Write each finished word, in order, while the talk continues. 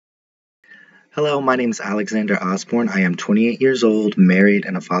Hello, my name is Alexander Osborne. I am 28 years old, married,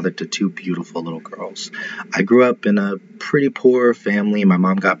 and a father to two beautiful little girls. I grew up in a pretty poor family. My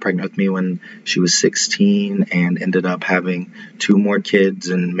mom got pregnant with me when she was 16 and ended up having two more kids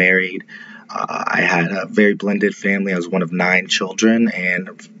and married. I had a very blended family. I was one of nine children and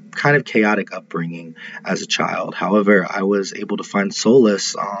kind of chaotic upbringing as a child. However, I was able to find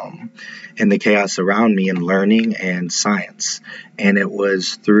solace in the chaos around me in learning and science. And it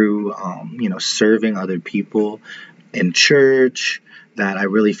was through, serving other people in church that I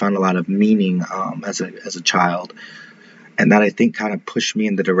really found a lot of meaning as a child. And that I think kind of pushed me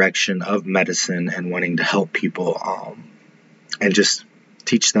in the direction of medicine and wanting to help people and just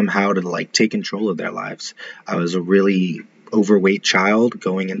teach them how to take control of their lives. I was a really overweight child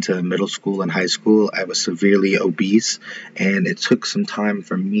going into middle school and high school. I was severely obese, and it took some time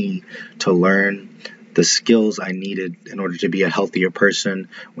for me to learn the skills I needed in order to be a healthier person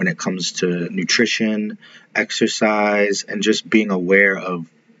when it comes to nutrition, exercise, and just being aware of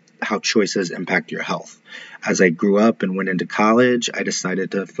how choices impact your health. As I grew up and went into college, I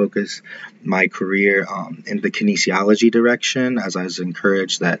decided to focus my career in the kinesiology direction, as I was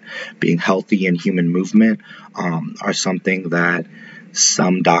encouraged that being healthy and human movement are something that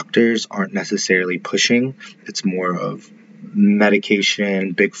some doctors aren't necessarily pushing. It's more of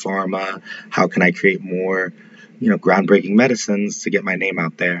medication, big pharma. How can I create more groundbreaking medicines to get my name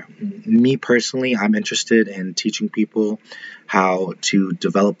out there? Me personally, I'm interested in teaching people how to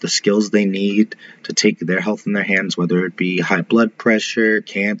develop the skills they need to take their health in their hands, whether it be high blood pressure,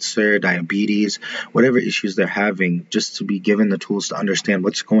 cancer, diabetes, whatever issues they're having, just to be given the tools to understand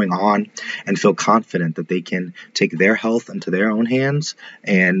what's going on and feel confident that they can take their health into their own hands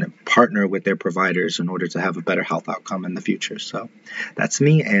and partner with their providers in order to have a better health outcome in the future. So that's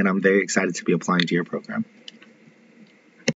me, and I'm very excited to be applying to your program.